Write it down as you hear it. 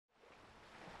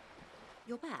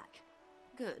You're back.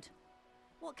 Good.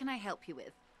 What can I help you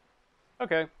with?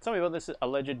 Okay, tell me about this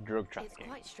alleged drug It's trafficking.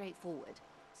 quite straightforward.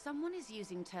 Someone is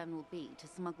using Terminal B to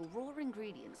smuggle raw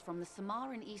ingredients from the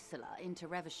Samaran Isla into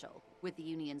Revachol with the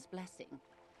Union's blessing.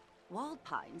 Wild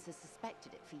Pines has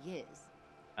suspected it for years.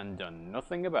 And done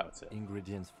nothing about it.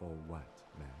 Ingredients for what,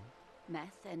 ma'am?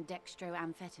 Meth and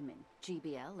dextroamphetamine,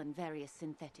 GBL, and various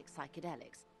synthetic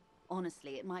psychedelics.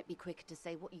 Honestly, it might be quicker to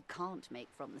say what you can't make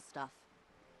from the stuff.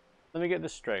 Let me get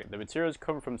this straight. The materials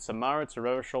come from Samara to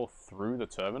Revachol through the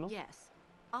terminal? Yes.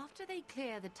 After they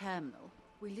clear the terminal,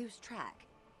 we lose track.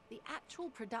 The actual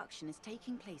production is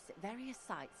taking place at various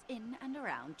sites in and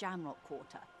around Jamrock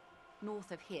Quarter,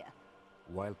 north of here.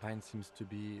 Wild Pine seems to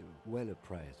be well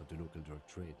apprised of the local drug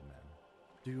trade, ma'am.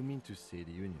 Do you mean to say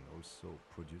the Union also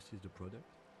produces the product?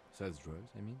 Sells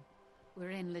drugs, I mean?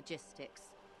 We're in logistics.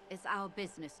 It's our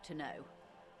business to know.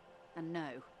 And no.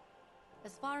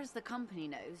 As far as the company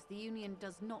knows, the Union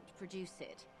does not produce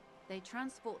it. They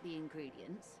transport the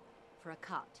ingredients for a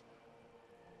cut.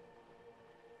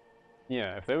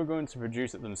 Yeah, if they were going to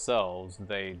produce it themselves,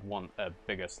 they'd want a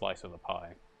bigger slice of the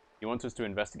pie. You want us to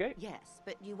investigate? Yes,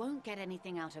 but you won't get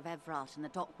anything out of Evrat and the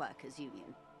Dock Workers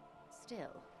Union.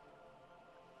 Still,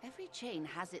 every chain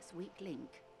has its weak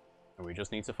link. And we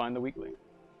just need to find the weak link.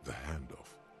 The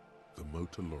handoff. The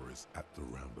motor lorries at the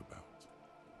roundabout.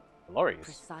 The lorries?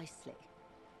 Precisely.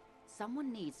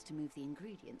 Someone needs to move the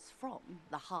ingredients from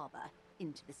the harbour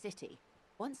into the city.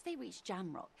 Once they reach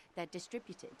Jamrock, they're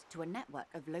distributed to a network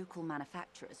of local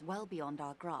manufacturers well beyond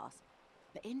our grasp.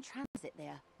 But in transit, they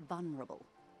are vulnerable.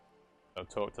 So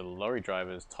talk to the lorry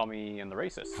drivers, Tommy and the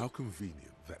racist. How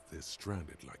convenient that they're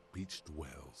stranded like beached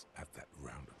whales at that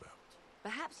roundabout.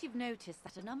 Perhaps you've noticed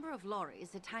that a number of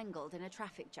lorries are tangled in a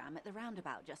traffic jam at the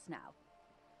roundabout just now.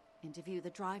 Interview the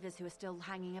drivers who are still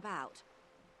hanging about.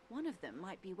 One of them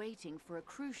might be waiting for a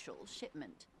crucial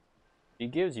shipment. He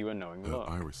gives you a knowing Her look.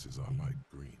 irises are light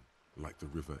green, like the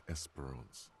river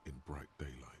Esperance in bright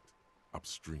daylight,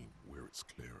 upstream where it's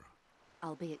clearer.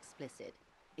 I'll be explicit.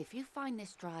 If you find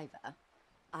this driver,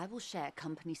 I will share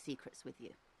company secrets with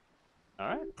you.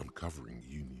 Alright. Uncovering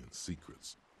Union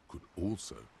secrets could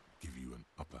also give you an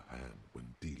upper hand when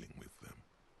dealing with them.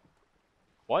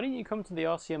 Why didn't you come to the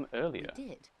RCM earlier? We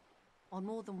did. On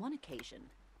more than one occasion.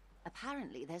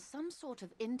 Apparently, there's some sort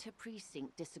of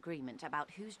inter-precinct disagreement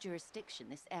about whose jurisdiction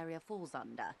this area falls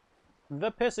under.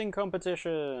 The pissing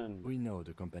competition! We know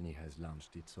the company has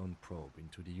launched its own probe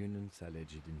into the Union's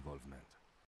alleged involvement.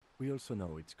 We also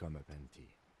know it's come up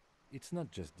empty. It's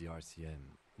not just the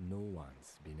RCM. No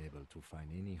one's been able to find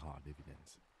any hard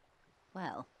evidence.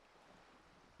 Well,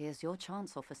 here's your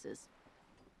chance, officers.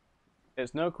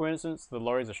 It's no coincidence the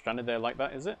lorries are stranded there like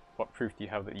that, is it? What proof do you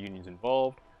have that the Union's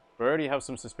involved? We already have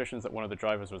some suspicions that one of the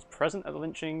drivers was present at the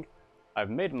lynching.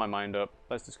 I've made my mind up.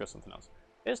 Let's discuss something else.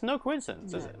 It's no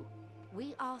coincidence, is it?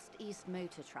 We asked East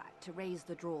Motor Track to raise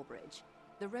the drawbridge.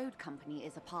 The road company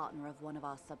is a partner of one of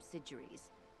our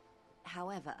subsidiaries.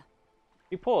 However,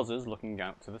 He pauses, looking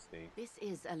out to the sea. this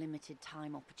is a limited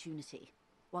time opportunity.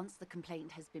 Once the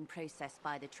complaint has been processed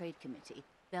by the Trade Committee,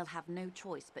 they'll have no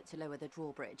choice but to lower the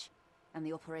drawbridge, and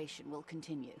the operation will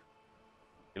continue.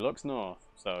 He looks north,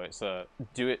 so it's a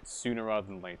do it sooner rather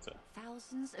than later.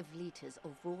 Thousands of litres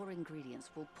of raw ingredients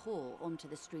will pour onto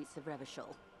the streets of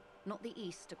Revachol. Not the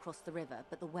east across the river,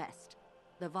 but the west.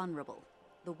 The vulnerable,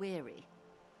 the weary.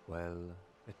 Well,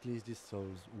 at least this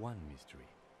solves one mystery.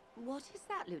 What is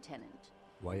that, Lieutenant?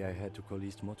 Why I had to call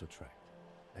East Motor Track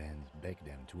and beg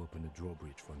them to open a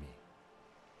drawbridge for me.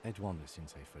 I'd wondered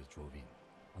since I first drove in,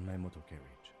 on my motor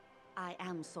carriage. I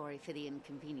am sorry for the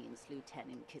inconvenience,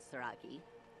 Lieutenant Kitsuragi,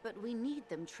 but we need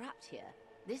them trapped here.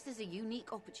 This is a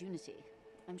unique opportunity.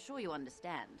 I'm sure you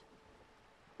understand.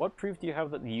 What proof do you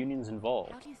have that the Union's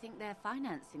involved? How do you think they're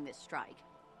financing this strike?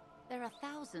 There are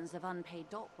thousands of unpaid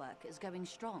dock workers going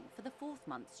strong for the 4th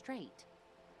month straight.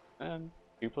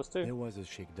 2 plus 2. There was a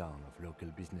shakedown of local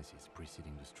businesses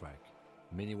preceding the strike.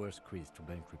 Many were squeezed to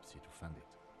bankruptcy to fund it.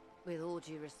 With all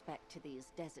due respect to these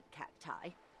desert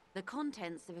cacti, the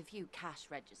contents of a few cash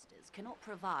registers cannot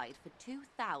provide for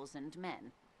 2,000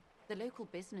 men. The local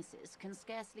businesses can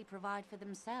scarcely provide for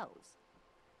themselves.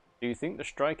 Do you think the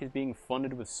strike is being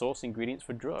funded with source ingredients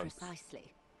for drugs?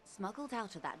 Precisely. Smuggled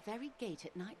out of that very gate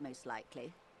at night, most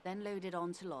likely, then loaded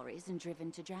onto lorries and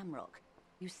driven to Jamrock.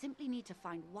 You simply need to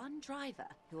find one driver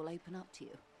who will open up to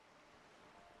you.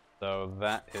 So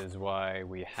that is why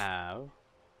we have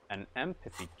an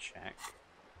empathy check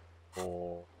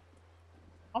for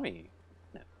Tommy.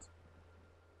 isn't it?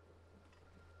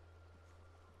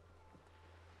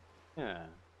 Yeah.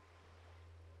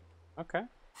 Okay.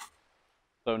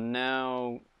 So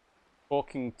now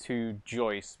talking to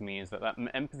Joyce means that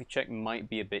empathy check might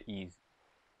be a bit easy.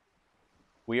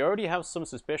 We already have some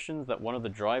suspicions that one of the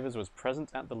drivers was present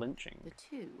at the lynching. The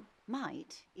two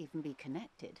might even be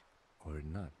connected. Or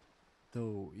not.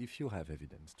 Though, if you have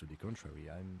evidence to the contrary,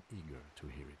 I'm eager to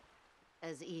hear it.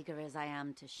 As eager as I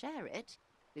am to share it,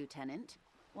 Lieutenant,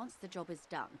 once the job is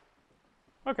done.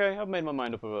 Okay, I've made my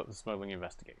mind up about the smuggling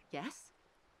investigation. Yes?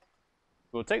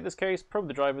 We'll take this case, probe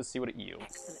the drivers, see what it yields.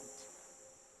 Excellent.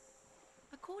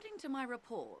 According to my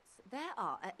reports, there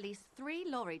are at least 3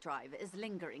 lorry drivers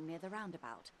lingering near the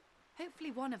roundabout.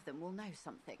 Hopefully one of them will know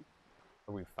something.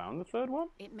 Have we found the third one?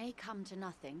 It may come to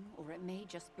nothing, or it may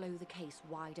just blow the case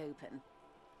wide open.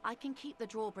 I can keep the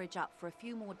drawbridge up for a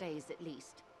few more days at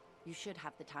least. You should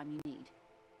have the time you need.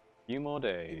 Few more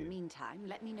days. In the meantime,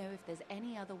 let me know if there's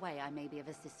any other way I may be of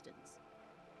assistance.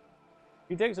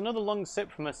 He takes another long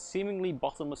sip from a seemingly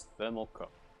bottomless thermal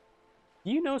cup. Do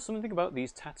you know something about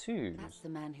these tattoos? That's the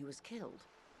man who was killed.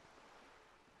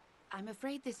 I'm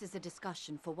afraid this is a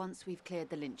discussion for once we've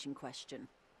cleared the lynching question.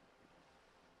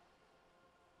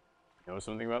 You know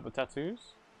something about the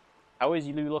tattoos? How is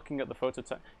you looking at the photo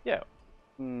Yeah.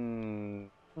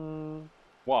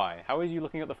 Why? How is you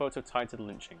looking at the photo tied to the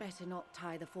lynching? Better not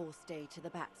tie the forestay to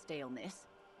the backstay on this.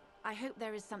 I hope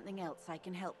there is something else I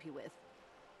can help you with.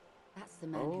 That's the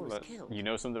man who was killed. You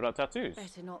know something about tattoos?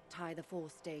 Better not tie the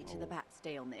forestay to the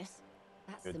backstay on this.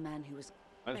 That's Good. the man who was...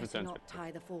 Let's Better return not to it.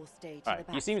 tie the forestay to Alright,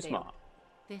 the backstay. you seem smart.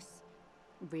 This...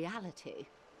 reality.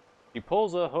 She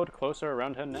pulls her hood closer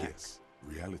around her neck. Yes,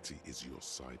 reality is your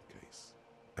side case.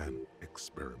 An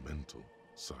experimental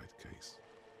side case.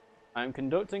 I'm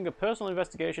conducting a personal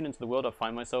investigation into the world I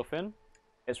find myself in.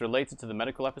 It's related to the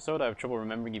medical episode. I have trouble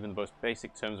remembering even the most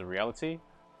basic terms of reality.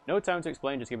 No time to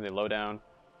explain, just give me the lowdown.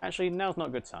 Actually, now's not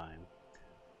a good time.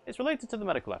 It's related to the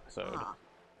medical episode. Ah,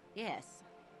 yes.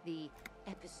 The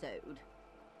episode.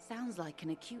 Sounds like an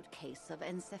acute case of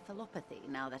encephalopathy,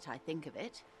 now that I think of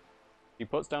it. He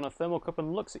puts down a thermal cup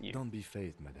and looks at you. Don't be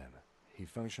phased, madame. He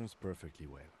functions perfectly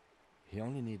well. He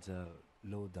only needs a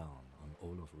lowdown on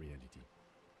all of reality.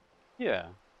 Yeah.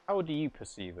 How do you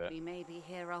perceive it? We may be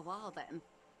here a while then.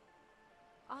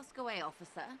 Ask away,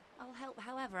 officer. I'll help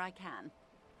however I can.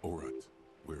 All right,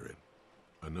 we're in.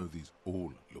 I know these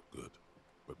all look good,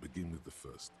 but begin with the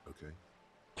first, okay?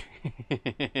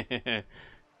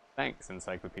 Thanks,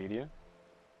 Encyclopedia.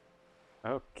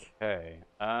 Okay.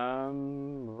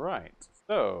 Right.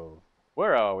 So,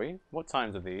 where are we? What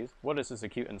times are these? What is this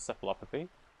acute encephalopathy?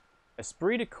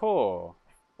 Esprit de corps.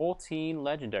 14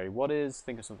 legendary. What is?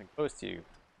 Think of something close to you.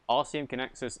 RCM can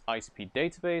access ICP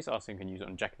database. RCM can use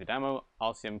unjacketed ammo.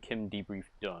 RCM Kim debrief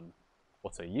done.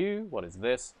 What are you? What is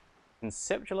this?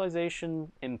 Conceptualization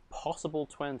impossible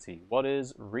 20. What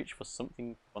is? Reach for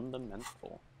something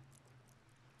fundamental.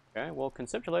 Okay, well,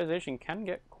 conceptualization can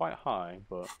get quite high,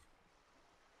 but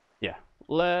yeah.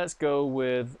 Let's go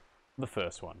with the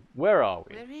first one. Where are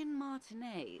we? We're in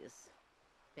Martinez,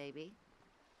 baby.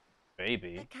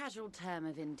 Baby. A casual term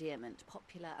of endearment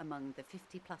popular among the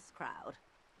 50-plus crowd.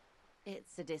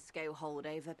 It's a disco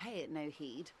holdover, pay it no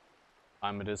heed.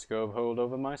 I'm a disco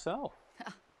holdover myself.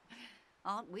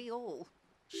 Aren't we all?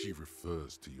 She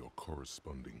refers to your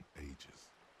corresponding ages.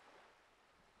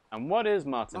 And what is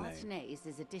Martinez? Martinez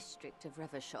is a district of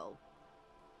Revachol.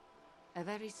 A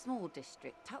very small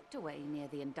district tucked away near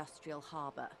the industrial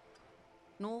harbour,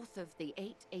 north of the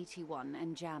 881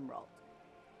 and Jamrock.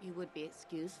 You would be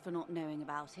excused for not knowing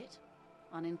about it.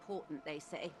 Unimportant, they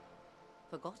say.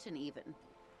 Forgotten, even.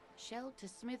 Shelled to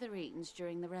smithereens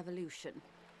during the Revolution.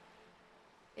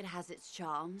 It has its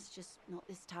charms, just not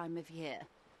this time of year.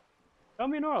 Tell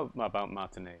me more about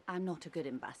Martinez. I'm not a good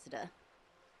ambassador.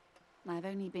 I've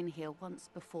only been here once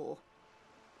before,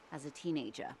 as a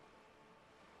teenager.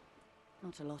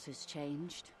 Not a lot has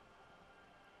changed.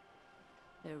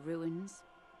 There are ruins,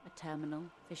 a terminal,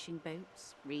 fishing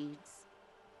boats, reeds,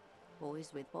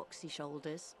 boys with boxy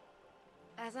shoulders.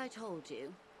 As I told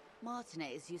you,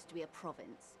 Martinez used to be a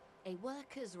province, a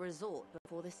workers' resort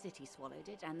before the city swallowed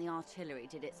it and the artillery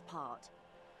did its part.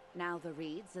 Now the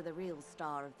reeds are the real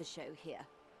star of the show here.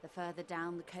 The further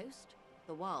down the coast,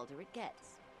 the wilder it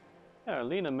gets. Yeah,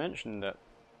 Lena mentioned that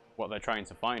what they're trying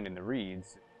to find in the reeds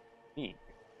is unique.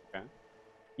 Okay.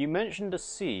 You mentioned a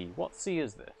sea. What sea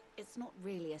is this? It's not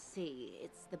really a sea,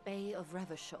 it's the Bay of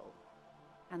Revachol.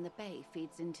 And the bay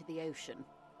feeds into the ocean.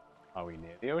 Are we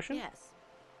near the ocean? Yes.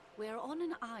 We're on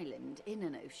an island in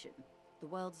an ocean, the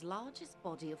world's largest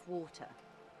body of water,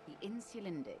 the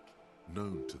Insulindic.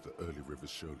 Known to the early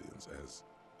Revacholians as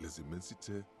Les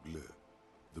Immensités Bleues,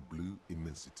 the Blue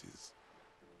Immensities.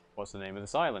 What's the name of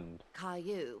this island?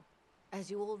 Caillou, as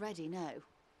you already know.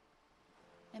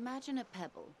 Imagine a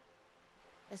pebble.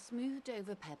 A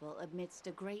smoothed-over pebble amidst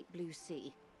a great blue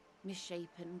sea,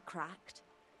 misshapen, cracked.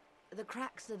 The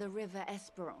cracks are the River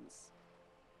Esperance.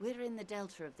 We're in the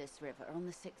delta of this river, on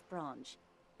the 6th branch,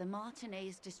 the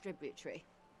Martinez distributary.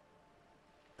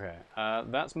 Okay,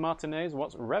 that's Martinez.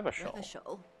 What's Revachol?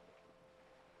 Revachol?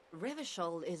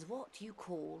 Revachol is what you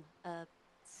call a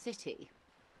city.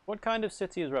 What kind of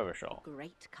city is Revachol?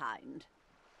 Great kind.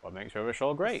 What makes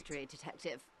Revachol great? History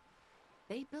detective.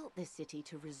 They built this city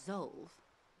to resolve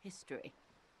history.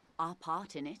 Our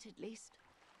part in it, at least.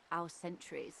 Our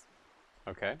centuries.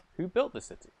 Okay, who built the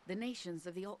city? The nations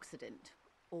of the Occident,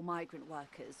 or migrant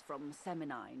workers from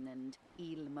Seminine and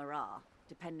Ile-Marat,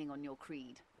 depending on your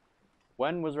creed.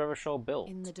 When was Revachol built?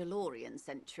 In the DeLorean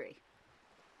century.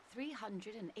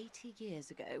 380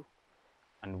 years ago.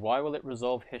 And why will it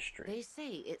resolve history? They say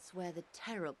it's where the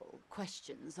terrible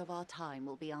questions of our time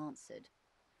will be answered.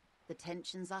 The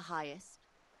tensions are highest,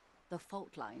 the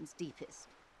fault lines deepest.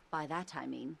 By that I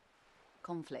mean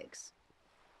conflicts.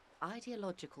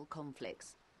 Ideological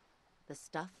conflicts. The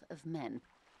stuff of men.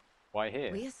 Why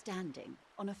here? We are standing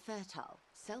on a fertile,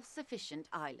 self-sufficient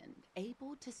island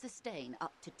able to sustain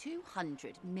up to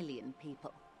 200 million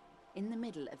people in the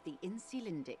middle of the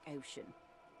Insulindic Ocean,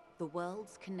 the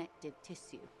world's connective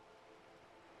tissue.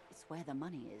 It's where the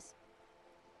money is.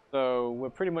 So we're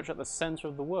pretty much at the center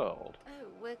of the world. Oh,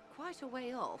 we're quite a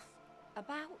way off.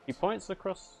 About... He points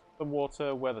across the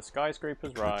water where the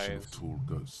skyscrapers A collection rise. of tall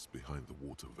ghosts behind the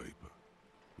water vapor,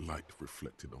 light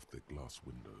reflecting off their glass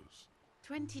windows.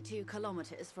 22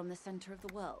 kilometers from the center of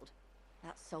the world.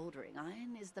 That soldering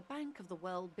iron is the bank of the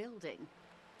world building.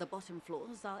 The bottom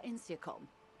floors are Insiacom.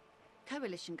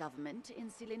 Coalition government,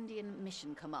 Insulindian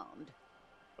Mission Command.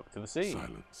 Up to the sea.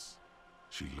 Silence.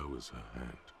 She lowers her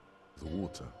hand. The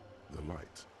water, the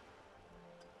light.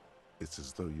 It's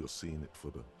as though you're seeing it for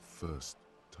the first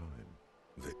time.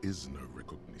 There is no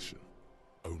recognition,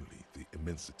 only the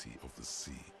immensity of the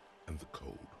sea and the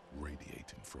cold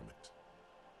radiating from it.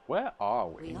 Where are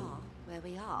we? We are where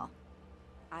we are.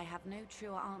 I have no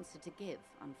truer answer to give,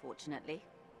 unfortunately.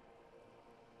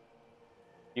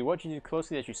 He watches you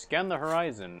closely as you scan the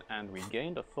horizon, and we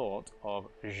gained a thought of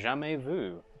jamais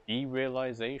vu,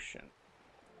 derealization.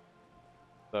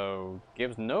 So,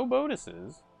 gives no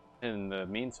bonuses in the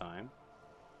meantime.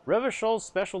 Revachol's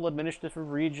Special Administrative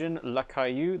Region, La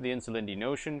Caillou, the Insulindian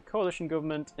Ocean, Coalition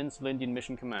Government, Insulindian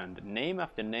Mission Command. Name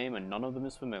after name, and none of them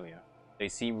is familiar. They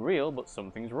seem real, but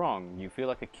something's wrong. You feel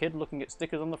like a kid looking at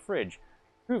stickers on the fridge.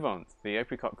 Prouvant, the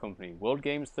Apricot Company, World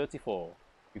Games 34.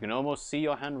 You can almost see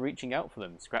your hand reaching out for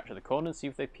them. Scratch at the corner and see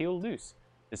if they peel loose.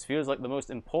 This feels like the most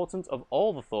important of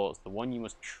all the thoughts, the one you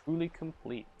must truly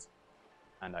complete.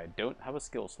 And I don't have a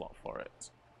skill slot for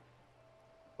it.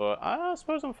 But I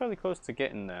suppose I'm fairly close to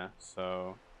getting there,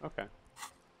 so okay.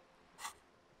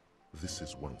 This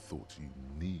is one thought you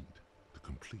need to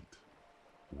complete.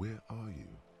 Where are you?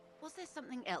 Was there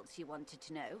something else you wanted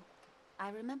to know? I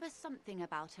remember something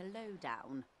about a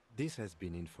lowdown. This has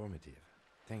been informative.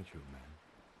 Thank you, ma'am.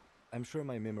 I'm sure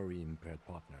my memory-impaired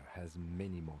partner has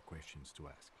many more questions to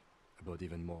ask, about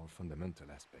even more fundamental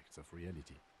aspects of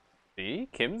reality. See?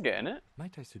 Kim's getting it.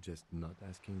 Might I suggest not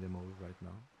asking them all right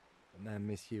now? Ma'am,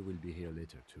 Messier will be here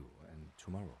later too, and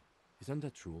tomorrow. Isn't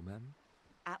that true, ma'am?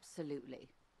 Absolutely.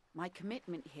 My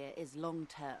commitment here is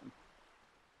long-term.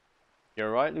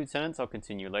 You're right, Lieutenant, I'll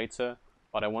continue later,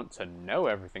 but I want to know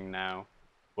everything now.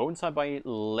 Won't I be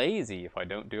lazy if I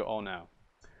don't do it all now?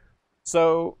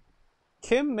 So,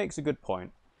 Kim makes a good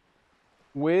point.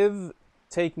 With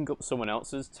taking up someone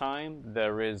else's time,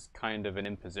 there is kind of an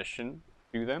imposition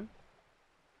to them.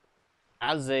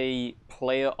 As a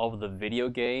player of the video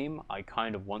game, I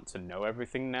kind of want to know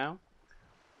everything now.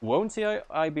 Won't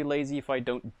I be lazy if I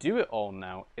don't do it all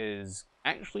now is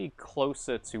actually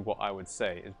closer to what I would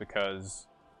say, is because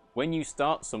when you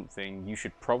start something, you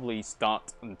should probably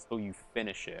start until you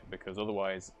finish it, because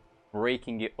otherwise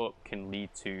breaking it up can lead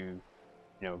to, you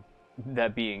know, there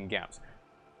being gaps.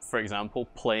 For example,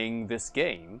 playing this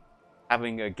game,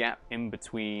 having a gap in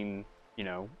between, you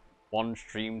know, one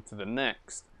stream to the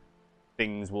next,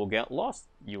 things will get lost.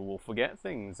 You will forget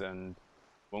things and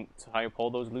won't tie up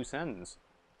all those loose ends.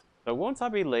 So won't I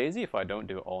be lazy if I don't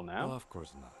do it all now? Oh, of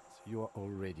course not. You are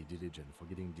already diligent for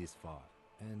getting this far,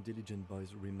 and diligent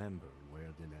boys remember where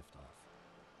they left off.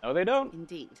 No, they don't.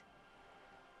 Indeed.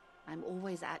 I'm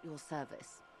always at your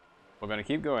service. We're going to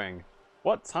keep going.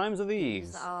 What times are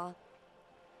these? These are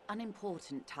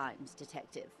unimportant times,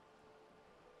 Detective.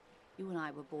 You and I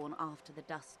were born after the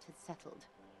dust had settled.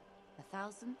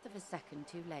 1,000th of a second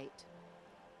too late.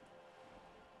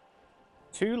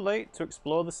 Too late to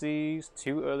explore the seas,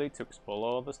 too early to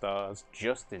explore the stars,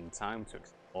 just in time to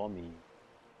explore me.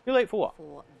 Too late for what?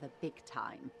 For the big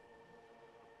time.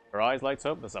 Her eyes light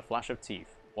up, there's a flash of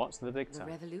teeth. What's the big The time?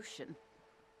 revolution.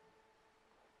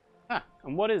 Ah,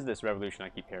 and what is this revolution I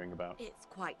keep hearing about? It's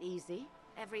quite easy.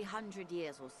 Every 100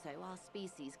 years or so, our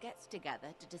species gets together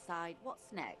to decide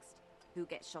what's next, who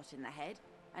gets shot in the head,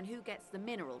 and who gets the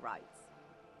mineral rights.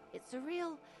 It's a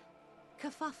real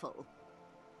kerfuffle.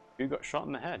 Who got shot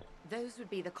in the head? Those would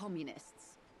be the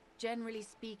communists. Generally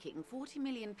speaking, 40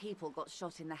 million people got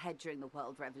shot in the head during the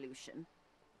World Revolution.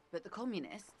 But the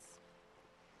communists,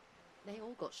 they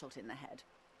all got shot in the head.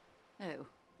 Oh,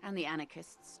 and the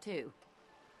anarchists too.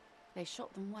 They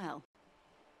shot them well.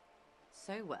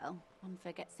 So well, one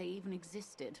forgets they even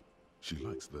existed. She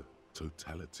likes the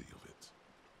totality of it.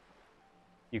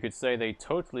 You could say they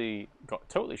got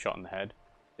totally shot in the head.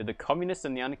 Did the communists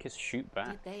and the anarchists shoot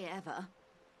back? Did they ever?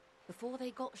 Before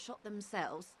they got shot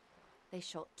themselves, they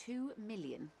shot 2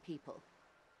 million people.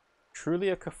 Truly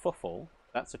a kerfuffle.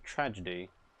 That's a tragedy.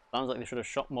 Sounds like they should have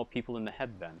shot more people in the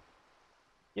head then.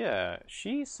 Yeah,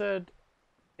 she said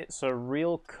it's a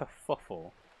real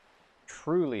kerfuffle.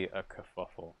 Truly a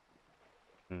kerfuffle.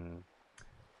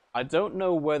 I don't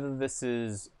know whether this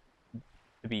is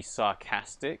to be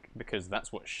sarcastic, because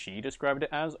that's what she described it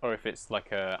as, or if it's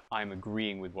like I'm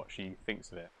agreeing with what she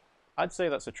thinks of it. I'd say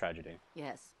that's a tragedy.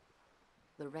 Yes.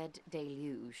 The Red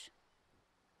Deluge.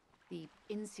 The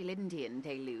Insulindian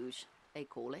Deluge, they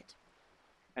call it.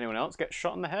 Anyone else get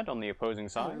shot in the head on the opposing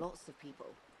side? Oh, lots of people.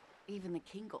 Even the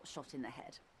king got shot in the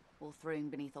head, or thrown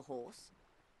beneath a horse,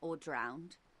 or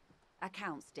drowned.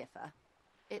 Accounts differ.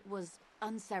 It was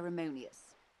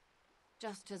unceremonious.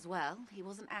 Just as well, he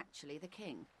wasn't actually the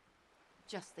king.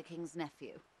 Just the king's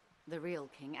nephew. The real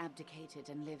king abdicated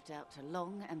and lived out a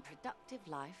long and productive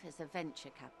life as a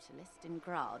venture capitalist in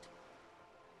Grad.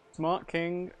 Smart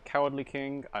king, cowardly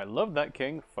king. I love that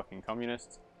king. Fucking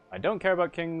communists. I don't care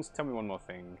about kings. Tell me one more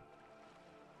thing.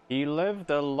 He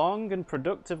lived a long and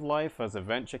productive life as a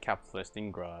venture capitalist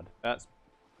in Grad. That's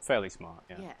fairly smart,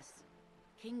 yeah. Yes.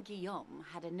 King Guillaume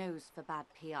had a nose for bad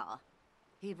PR.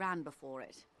 He ran before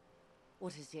it.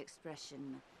 What is the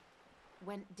expression?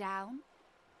 Went down?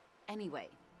 Anyway,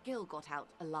 Gil got out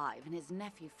alive and his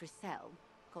nephew Frisell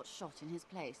got shot in his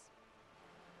place.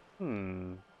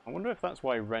 I wonder if that's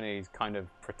why Rene's kind of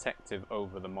protective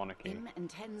over the monarchy. Him and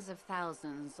tens of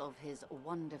thousands of his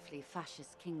wonderfully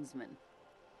fascist kingsmen.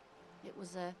 It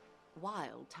was a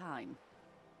wild time.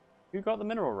 Who got the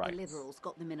mineral rights? The liberals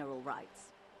got the mineral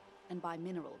rights. And by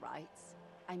mineral rights,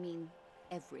 I mean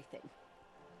everything.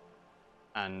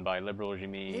 And by liberals you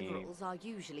mean... Liberals are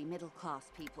usually middle-class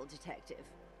people, Detective.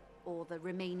 Or the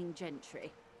remaining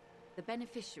gentry. The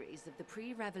beneficiaries of the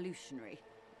pre-revolutionary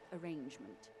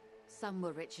arrangement. Some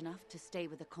were rich enough to stay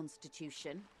with the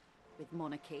Constitution, with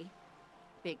monarchy.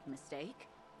 Big mistake.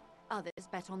 Others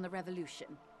bet on the revolution.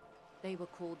 They were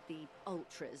called the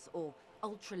ultras, or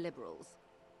ultra-liberals.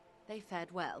 They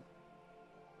fared well.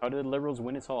 How did the liberals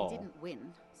win it all? They didn't win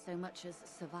so much as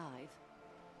survive.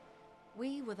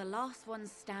 We were the last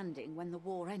ones standing when the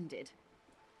war ended.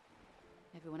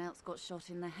 Everyone else got shot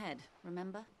in the head,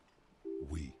 remember?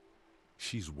 We.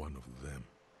 She's one of them.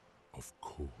 Of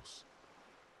course.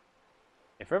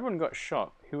 If everyone got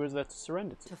shot, who was there to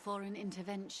surrender to? To foreign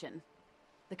intervention.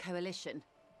 The coalition.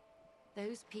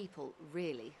 Those people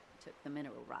really took the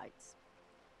mineral rights.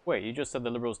 Wait, you just said the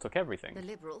liberals took everything. The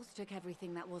liberals took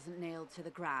everything that wasn't nailed to the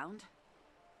ground.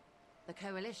 The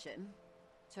coalition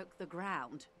took the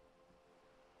ground.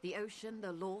 The ocean,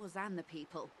 the laws, and the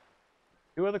people.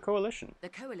 Who are the coalition? The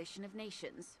coalition of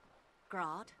nations.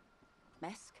 Grad,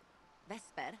 Mesk,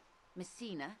 Vesper,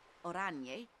 Messina,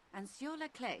 Oranje, and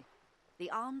Sur-la-Clay. The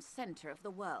armed center of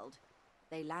the world.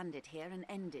 They landed here and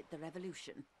ended the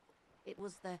revolution. It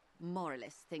was the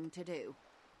moralist thing to do.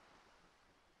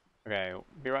 Okay,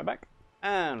 be right back.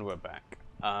 And we're back.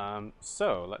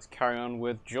 So, let's carry on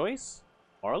with Joyce.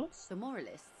 Moralists? The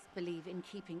moralists believe in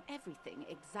keeping everything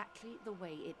exactly the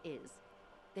way it is.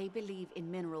 They believe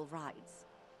in mineral rights,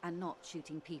 and not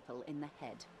shooting people in the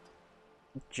head.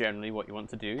 Generally what you want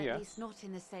to do, At yes. least not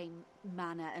in the same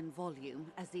manner and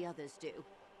volume as the others do.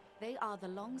 They are the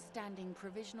long-standing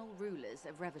provisional rulers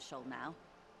of Revachol now,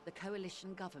 the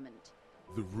coalition government.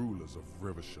 The rulers of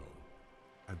Revachol.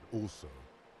 And also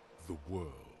the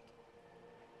world.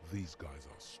 These guys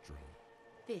are strong.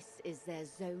 This is their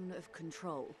zone of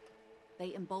control.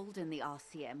 They embolden the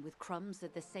RCM with crumbs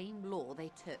of the same law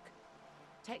they took.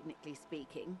 Technically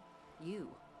speaking, you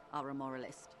are a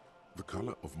moralist. The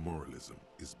color of moralism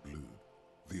is blue.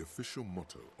 The official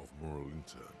motto of Moral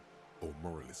Intern, or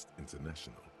Moralist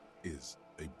International, is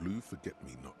A blue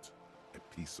forget-me-not,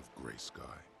 a piece of grey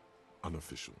sky.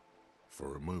 Unofficial.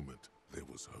 For a moment, there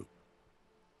was hope.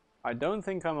 I don't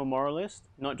think I'm a moralist,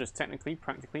 not just technically,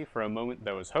 practically, for a moment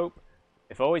there was hope.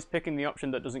 If always picking the option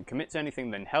that doesn't commit to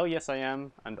anything, then hell yes I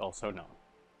am, and also no.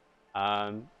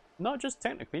 Not just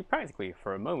technically, practically,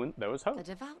 for a moment there was hope. A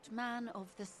devout man of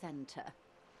the center.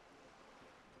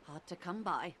 Hard to come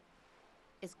by.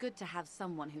 It's good to have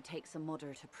someone who takes a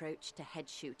moderate approach to head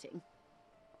shooting.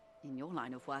 In your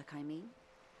line of work, I mean.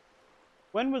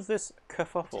 When was this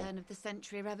kerfuffle? Turn of the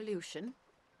century revolution?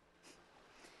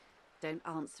 Don't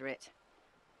answer it.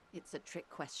 It's a trick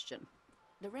question.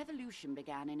 The revolution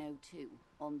began in '02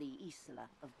 on the Isla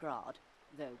of Grad,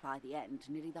 though by the end,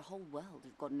 nearly the whole world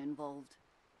had gotten involved.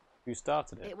 Who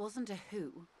started it? It wasn't a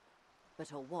who,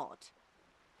 but a what.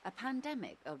 A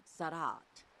pandemic of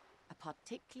Zarat, a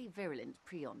particularly virulent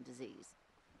prion disease,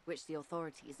 which the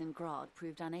authorities in Grad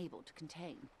proved unable to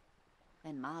contain.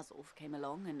 Then Mazov came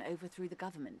along and overthrew the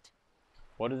government.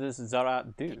 What did this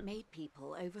Zarat do? It made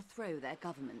people overthrow their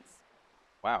governments.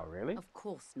 Wow, really? Of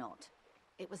course not.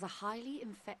 It was a highly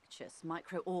infectious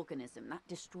microorganism that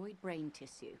destroyed brain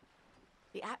tissue.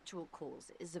 The actual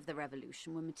causes of the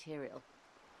revolution were material.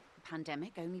 The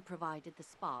pandemic only provided the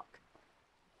spark.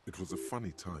 It was a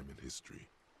funny time in history.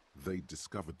 They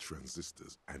discovered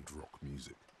transistors and rock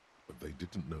music, but they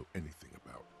didn't know anything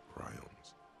about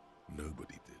prions.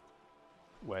 Nobody did.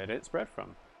 Where did it spread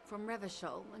from? From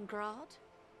Revachol and Grad?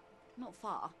 Not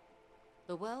far.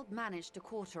 The world managed to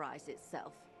cauterize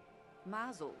itself.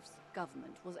 Mazov's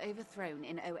government was overthrown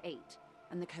in '08,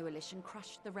 and the coalition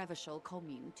crushed the Revachol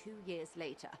commune 2 years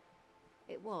later.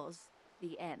 It was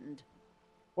the end.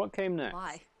 What came next?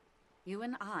 Why? You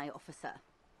and I, officer.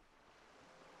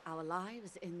 Our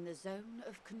lives in the zone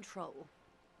of control.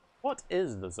 What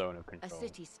is the zone of A control?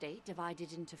 city-state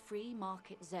divided into free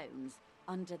market zones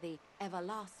under the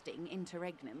everlasting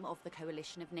interregnum of the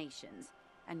Coalition of Nations,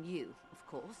 and you, of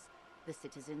course, the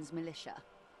citizens' militia.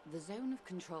 The zone of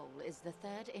control is the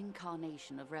third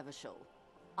incarnation of Revachol,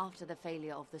 after the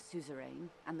failure of the suzerain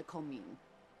and the commune.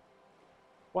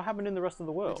 What happened in the rest of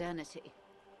the world? Modernity.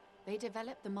 They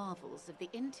developed the marvels of the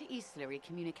inter-eastlery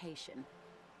communication,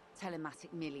 telematic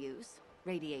milieus,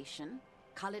 radiation,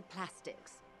 colored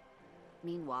plastics.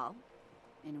 Meanwhile,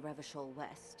 in Revachol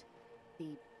West,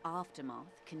 the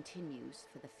aftermath continues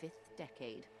for the 5th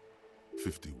decade.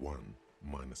 51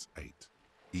 minus 8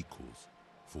 equals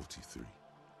 43.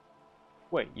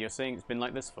 Wait, you're saying it's been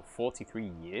like this for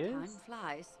 43 years? Time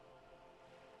flies.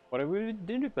 What have we been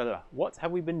doing? What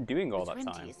have we been doing all The that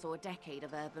time? 20s saw a decade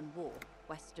of urban war,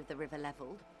 west of the river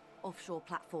leveled, offshore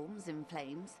platforms in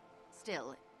flames.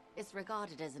 Still, it's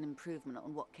regarded as an improvement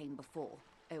on what came before.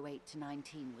 '08 to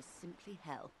 '19 was simply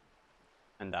hell.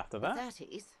 And after The that?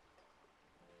 30s?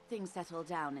 Things settled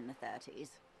down in the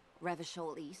 30s.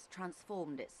 Revachol East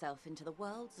transformed itself into the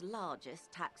world's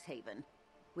largest tax haven,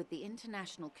 with the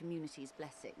international community's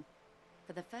blessing.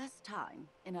 For the first time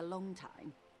in a long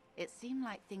time, it seemed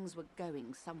like things were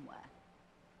going somewhere.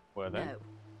 Were they? No.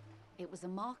 It was a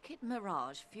market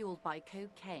mirage fueled by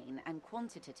cocaine and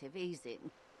quantitative easing.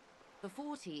 The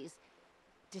 40s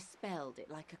dispelled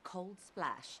it like a cold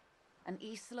splash, an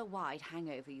Isla-wide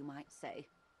hangover, you might say.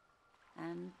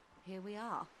 And here we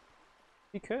are.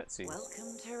 You curtsy.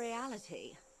 Welcome to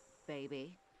reality,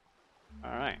 baby.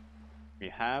 Alright. We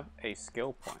have a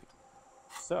skill point.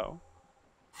 So,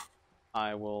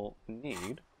 I will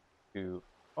need to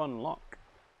unlock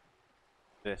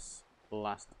this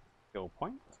last skill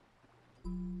point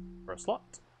for a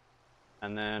slot.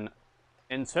 And then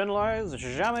internalize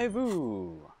jamais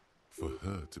vu. For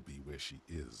her to be where she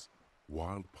is,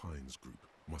 Wild Pines Group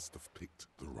must have picked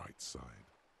the right side.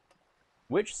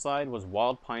 Which side was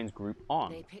Wild Pines Group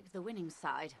on? They picked the winning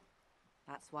side.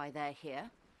 That's why they're here,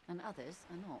 and others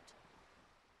are not.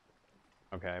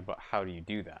 Okay, but how do you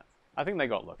do that? I think they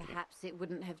got lucky. Perhaps it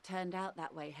wouldn't have turned out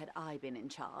that way had I been in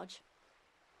charge.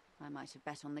 I might have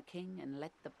bet on the king and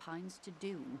led the Pines to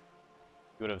doom.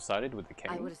 You would have sided with the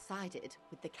king? I would have sided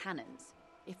with the cannons.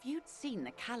 If you'd seen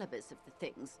the calibers of the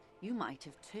things, you might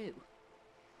have too.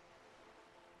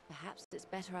 Perhaps it's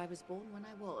better I was born when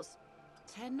I was.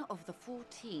 10 of the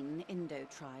 14 Indo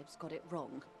tribes got it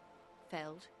wrong.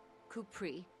 Feld,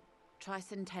 Kupri,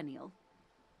 Tricentennial.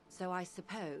 So I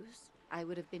suppose I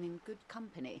would have been in good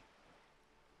company.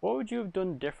 What would you have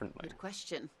done differently? Good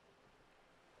question.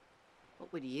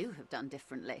 What would you have done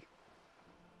differently?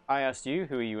 I asked you,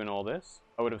 who are you in all this?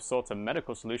 I would have sought a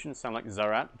medical solution, sound like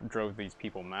Zarat drove these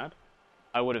people mad.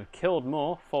 I would have killed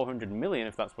more, 400 million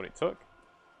if that's what it took.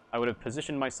 I would have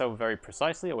positioned myself very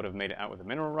precisely, I would have made it out with the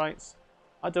mineral rights.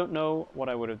 I don't know what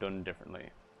I would have done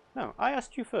differently. No, I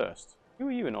asked you first. Who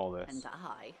are you in all this? And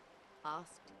I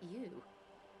asked you,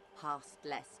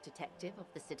 past-less detective of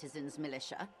the Citizens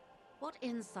Militia, what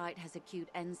insight has acute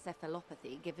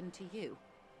encephalopathy given to you?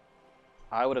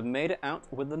 I would have made it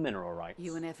out with the mineral rights.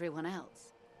 You and everyone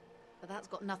else. But that's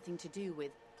got nothing to do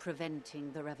with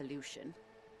preventing the revolution.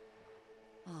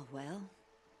 Oh well.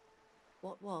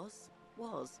 What was,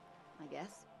 I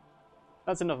guess.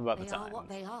 That's enough about They the are times. what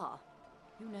they are.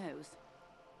 Who knows?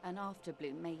 An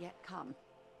afterbloom may yet come.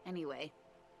 Anyway,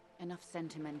 enough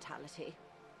sentimentality.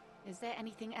 Is there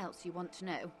anything else you want to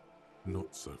know?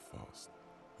 Not so fast.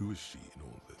 Who is she in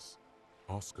all this?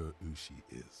 Ask her who she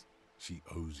is. She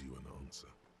owes you an answer.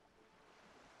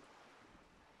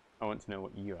 I want to know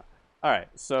what you are. Alright,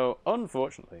 so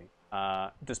unfortunately,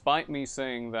 despite me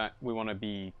saying that we want to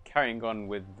be carrying on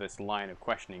with this line of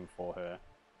questioning for her,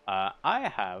 I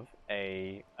have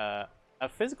a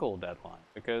physical deadline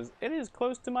because it is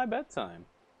close to my bedtime.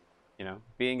 You know,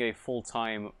 being a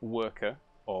full-time worker,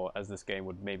 or as this game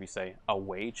would maybe say, a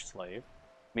wage slave,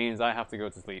 means I have to go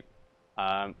to sleep.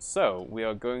 So we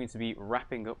are going to be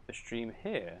wrapping up the stream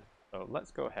here. So let's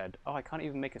go ahead. Oh, I can't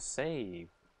even make a save.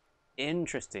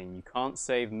 Interesting, you can't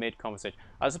save mid-conversation.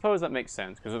 I suppose that makes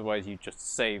sense, because otherwise you just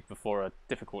save before a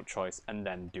difficult choice and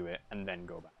then do it, and then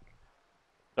go back.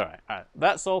 Alright,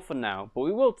 that's all for now, but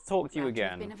we will talk to you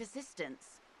again. Been of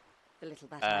assistance. The little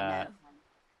that I know.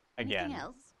 Again. Anything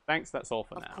else? Thanks, that's all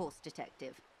for now. Of course,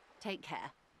 Detective. Take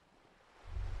care.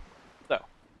 So,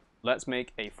 let's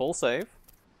make a full save.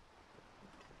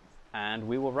 And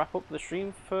we will wrap up the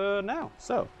stream for now.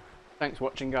 So, thanks for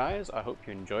watching, guys. I hope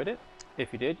you enjoyed it.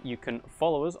 If you did, you can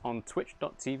follow us on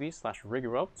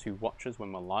twitch.tv/RiggyRob to watch us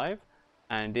when we're live.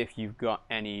 And if you've got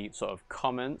any sort of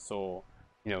comments or,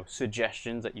 you know,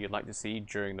 suggestions that you'd like to see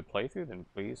during the playthrough, then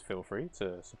please feel free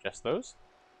to suggest those.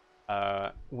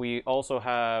 We also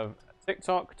have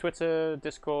TikTok, Twitter,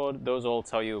 Discord. Those all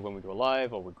tell you when we go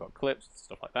live or we've got clips,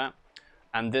 stuff like that.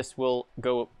 And this will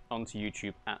go up onto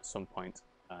YouTube at some point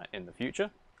in the future.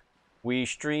 We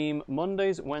stream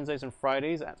Mondays, Wednesdays, and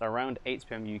Fridays at around 8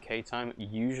 PM UK time,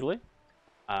 usually.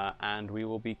 And we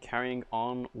will be carrying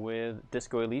on with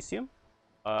Disco Elysium.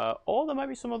 Or there might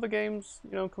be some other games,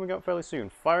 you know, coming out fairly soon.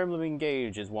 Fire Emblem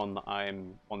Engage is one that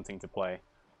I'm wanting to play.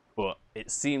 But it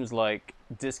seems like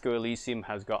Disco Elysium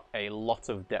has got a lot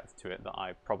of depth to it that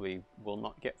I probably will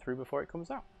not get through before it comes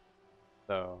out.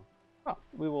 So, well,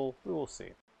 we will see.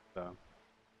 So,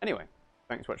 anyway,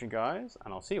 thanks for watching, guys,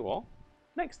 and I'll see you all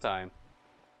next time.